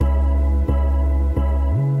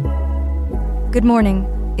Good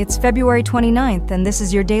morning. It's February 29th, and this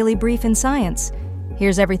is your daily brief in science.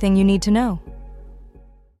 Here's everything you need to know.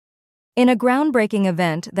 In a groundbreaking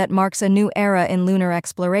event that marks a new era in lunar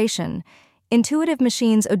exploration, Intuitive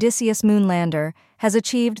Machines' Odysseus moon lander has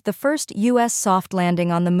achieved the first U.S. soft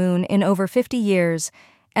landing on the moon in over 50 years,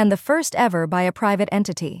 and the first ever by a private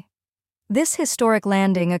entity. This historic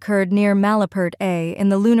landing occurred near Malapert A in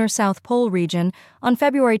the lunar South Pole region on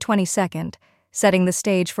February 22nd, setting the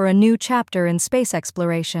stage for a new chapter in space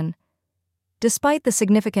exploration. Despite the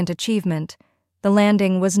significant achievement, the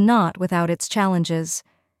landing was not without its challenges.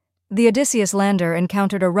 The Odysseus lander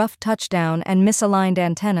encountered a rough touchdown and misaligned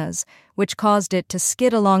antennas, which caused it to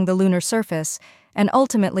skid along the lunar surface and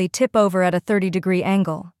ultimately tip over at a 30-degree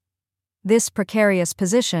angle. This precarious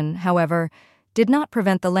position, however, did not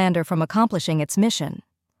prevent the lander from accomplishing its mission.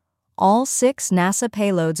 All 6 NASA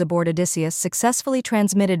payloads aboard Odysseus successfully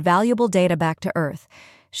transmitted valuable data back to Earth,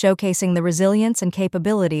 showcasing the resilience and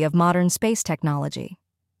capability of modern space technology.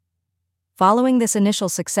 Following this initial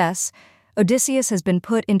success, Odysseus has been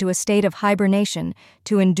put into a state of hibernation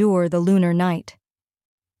to endure the lunar night.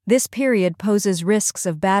 This period poses risks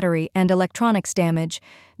of battery and electronics damage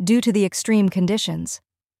due to the extreme conditions.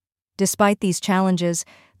 Despite these challenges,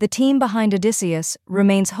 the team behind Odysseus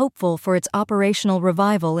remains hopeful for its operational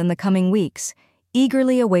revival in the coming weeks,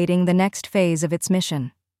 eagerly awaiting the next phase of its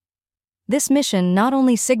mission. This mission not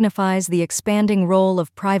only signifies the expanding role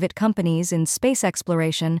of private companies in space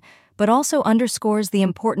exploration, but also underscores the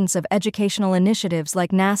importance of educational initiatives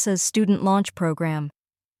like NASA's Student Launch Program.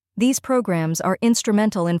 These programs are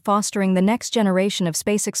instrumental in fostering the next generation of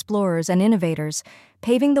space explorers and innovators,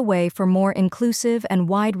 paving the way for more inclusive and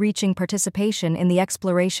wide-reaching participation in the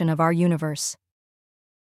exploration of our universe.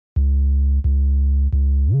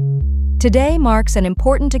 Today marks an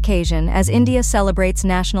important occasion as India celebrates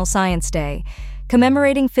National Science Day,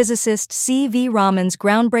 commemorating physicist C.V. Raman's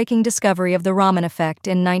groundbreaking discovery of the Raman effect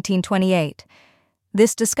in 1928.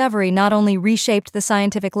 This discovery not only reshaped the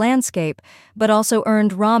scientific landscape, but also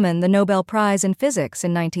earned Raman the Nobel Prize in Physics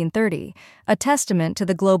in 1930, a testament to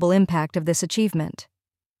the global impact of this achievement.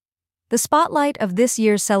 The spotlight of this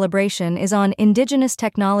year's celebration is on indigenous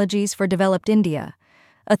technologies for developed India,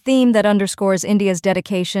 a theme that underscores India's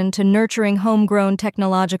dedication to nurturing homegrown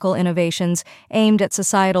technological innovations aimed at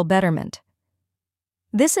societal betterment.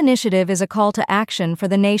 This initiative is a call to action for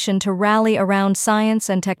the nation to rally around science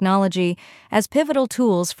and technology as pivotal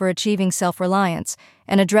tools for achieving self-reliance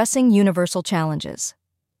and addressing universal challenges.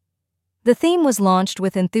 The theme was launched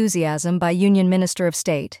with enthusiasm by Union Minister of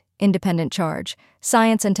State, Independent Charge,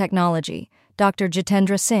 Science and Technology, Dr.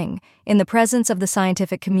 Jitendra Singh, in the presence of the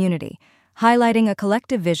scientific community, highlighting a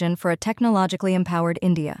collective vision for a technologically empowered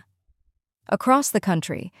India. Across the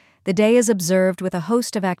country, the day is observed with a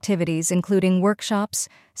host of activities including workshops,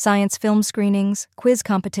 science film screenings, quiz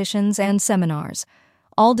competitions, and seminars,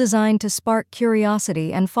 all designed to spark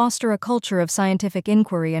curiosity and foster a culture of scientific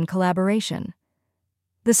inquiry and collaboration.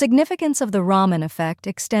 The significance of the Raman effect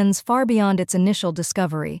extends far beyond its initial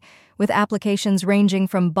discovery, with applications ranging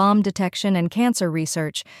from bomb detection and cancer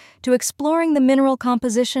research to exploring the mineral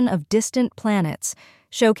composition of distant planets,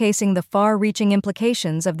 showcasing the far-reaching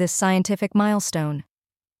implications of this scientific milestone.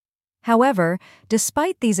 However,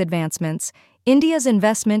 despite these advancements, India's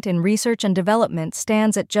investment in research and development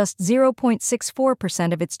stands at just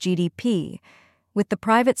 0.64% of its GDP, with the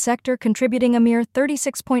private sector contributing a mere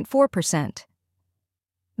 36.4%.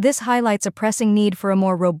 This highlights a pressing need for a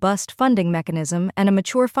more robust funding mechanism and a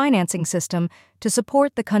mature financing system to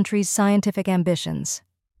support the country's scientific ambitions.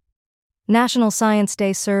 National Science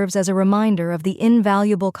Day serves as a reminder of the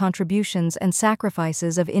invaluable contributions and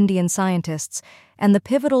sacrifices of Indian scientists and the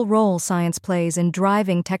pivotal role science plays in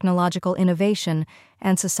driving technological innovation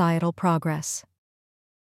and societal progress.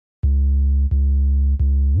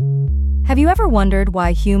 Have you ever wondered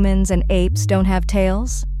why humans and apes don't have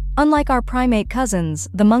tails, unlike our primate cousins,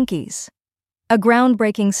 the monkeys? A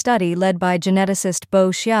groundbreaking study led by geneticist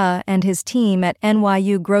Bo Xia and his team at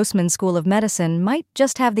NYU Grossman School of Medicine might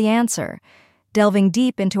just have the answer, delving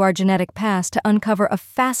deep into our genetic past to uncover a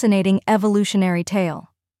fascinating evolutionary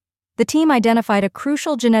tale. The team identified a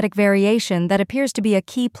crucial genetic variation that appears to be a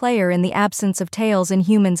key player in the absence of tails in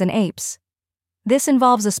humans and apes. This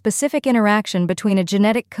involves a specific interaction between a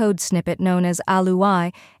genetic code snippet known as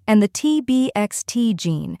ALU-I and the TBXT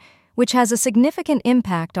gene, which has a significant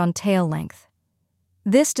impact on tail length.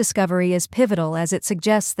 This discovery is pivotal as it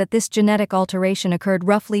suggests that this genetic alteration occurred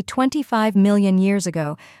roughly 25 million years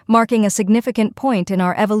ago, marking a significant point in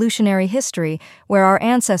our evolutionary history where our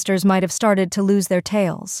ancestors might have started to lose their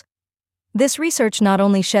tails. This research not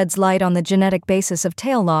only sheds light on the genetic basis of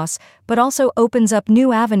tail loss, but also opens up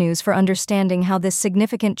new avenues for understanding how this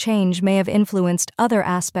significant change may have influenced other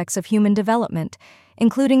aspects of human development,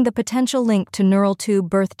 including the potential link to neural tube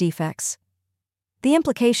birth defects. The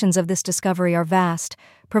implications of this discovery are vast,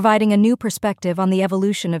 providing a new perspective on the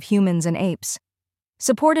evolution of humans and apes.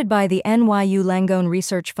 Supported by the NYU Langone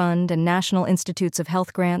Research Fund and National Institutes of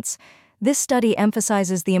Health grants, this study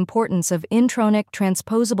emphasizes the importance of intronic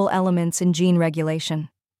transposable elements in gene regulation.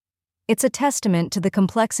 It's a testament to the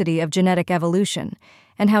complexity of genetic evolution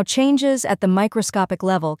and how changes at the microscopic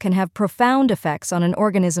level can have profound effects on an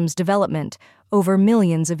organism's development over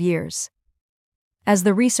millions of years. As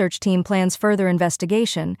the research team plans further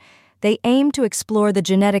investigation, they aim to explore the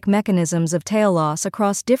genetic mechanisms of tail loss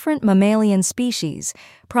across different mammalian species,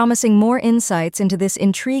 promising more insights into this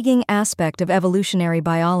intriguing aspect of evolutionary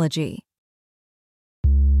biology.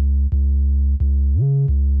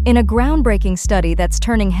 In a groundbreaking study that's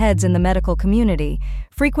turning heads in the medical community,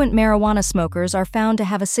 frequent marijuana smokers are found to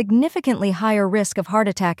have a significantly higher risk of heart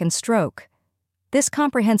attack and stroke. This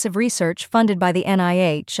comprehensive research, funded by the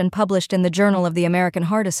NIH and published in the Journal of the American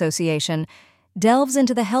Heart Association, delves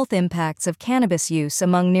into the health impacts of cannabis use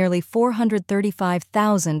among nearly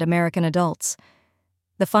 435,000 American adults.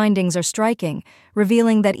 The findings are striking,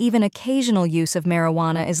 revealing that even occasional use of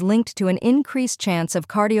marijuana is linked to an increased chance of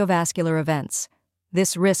cardiovascular events.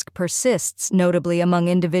 This risk persists notably among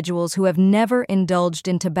individuals who have never indulged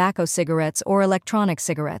in tobacco cigarettes or electronic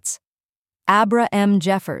cigarettes. Abra M.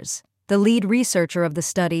 Jeffers, the lead researcher of the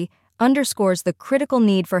study, underscores the critical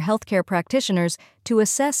need for healthcare practitioners to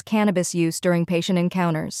assess cannabis use during patient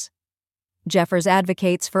encounters. Jeffers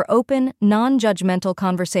advocates for open, non-judgmental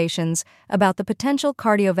conversations about the potential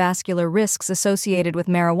cardiovascular risks associated with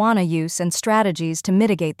marijuana use and strategies to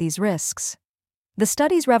mitigate these risks. The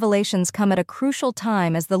study's revelations come at a crucial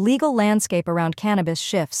time as the legal landscape around cannabis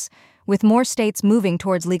shifts, with more states moving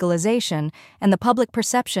towards legalization and the public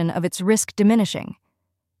perception of its risk diminishing.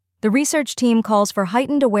 The research team calls for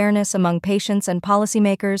heightened awareness among patients and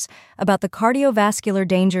policymakers about the cardiovascular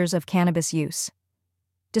dangers of cannabis use.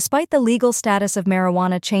 Despite the legal status of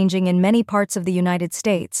marijuana changing in many parts of the United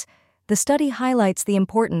States, the study highlights the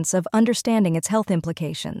importance of understanding its health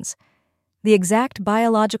implications. The exact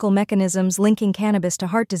biological mechanisms linking cannabis to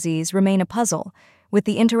heart disease remain a puzzle, with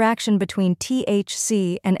the interaction between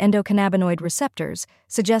THC and endocannabinoid receptors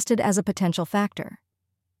suggested as a potential factor.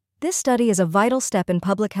 This study is a vital step in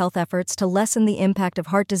public health efforts to lessen the impact of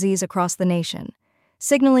heart disease across the nation,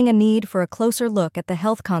 signaling a need for a closer look at the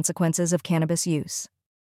health consequences of cannabis use.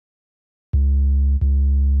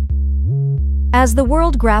 As the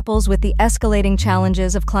world grapples with the escalating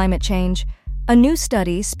challenges of climate change, a new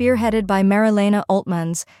study spearheaded by Marilena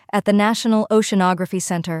Oltmans at the National Oceanography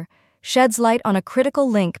Center sheds light on a critical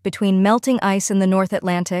link between melting ice in the North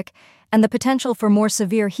Atlantic and the potential for more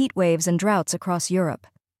severe heat waves and droughts across Europe.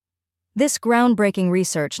 This groundbreaking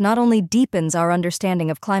research not only deepens our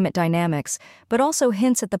understanding of climate dynamics, but also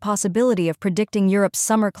hints at the possibility of predicting Europe's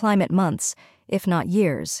summer climate months, if not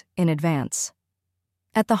years, in advance.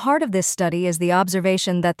 At the heart of this study is the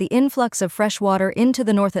observation that the influx of fresh water into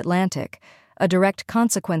the North Atlantic, a direct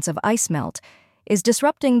consequence of ice melt, is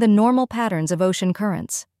disrupting the normal patterns of ocean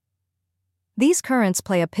currents. These currents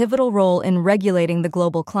play a pivotal role in regulating the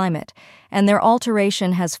global climate, and their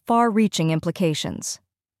alteration has far-reaching implications.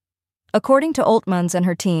 According to Oltmans and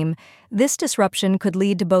her team, this disruption could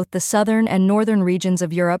lead to both the southern and northern regions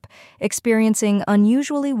of Europe experiencing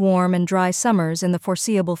unusually warm and dry summers in the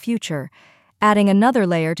foreseeable future, adding another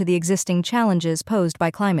layer to the existing challenges posed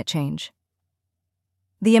by climate change.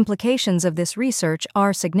 The implications of this research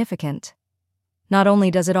are significant. Not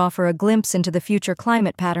only does it offer a glimpse into the future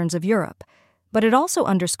climate patterns of Europe, but it also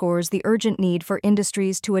underscores the urgent need for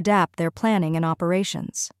industries to adapt their planning and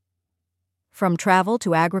operations. From travel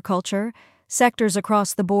to agriculture, sectors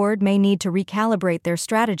across the board may need to recalibrate their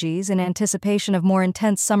strategies in anticipation of more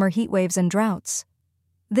intense summer heatwaves and droughts.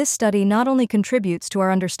 This study not only contributes to our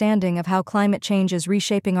understanding of how climate change is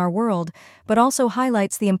reshaping our world, but also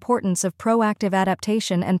highlights the importance of proactive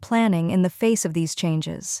adaptation and planning in the face of these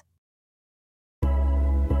changes.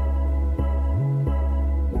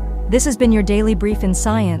 This has been your Daily Brief in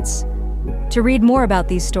Science. To read more about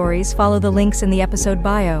these stories, follow the links in the episode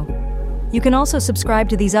bio. You can also subscribe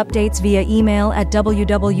to these updates via email at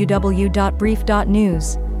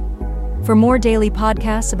www.brief.news. For more daily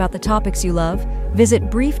podcasts about the topics you love, visit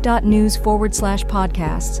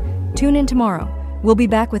brief.news/podcasts. Tune in tomorrow. We'll be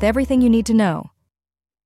back with everything you need to know.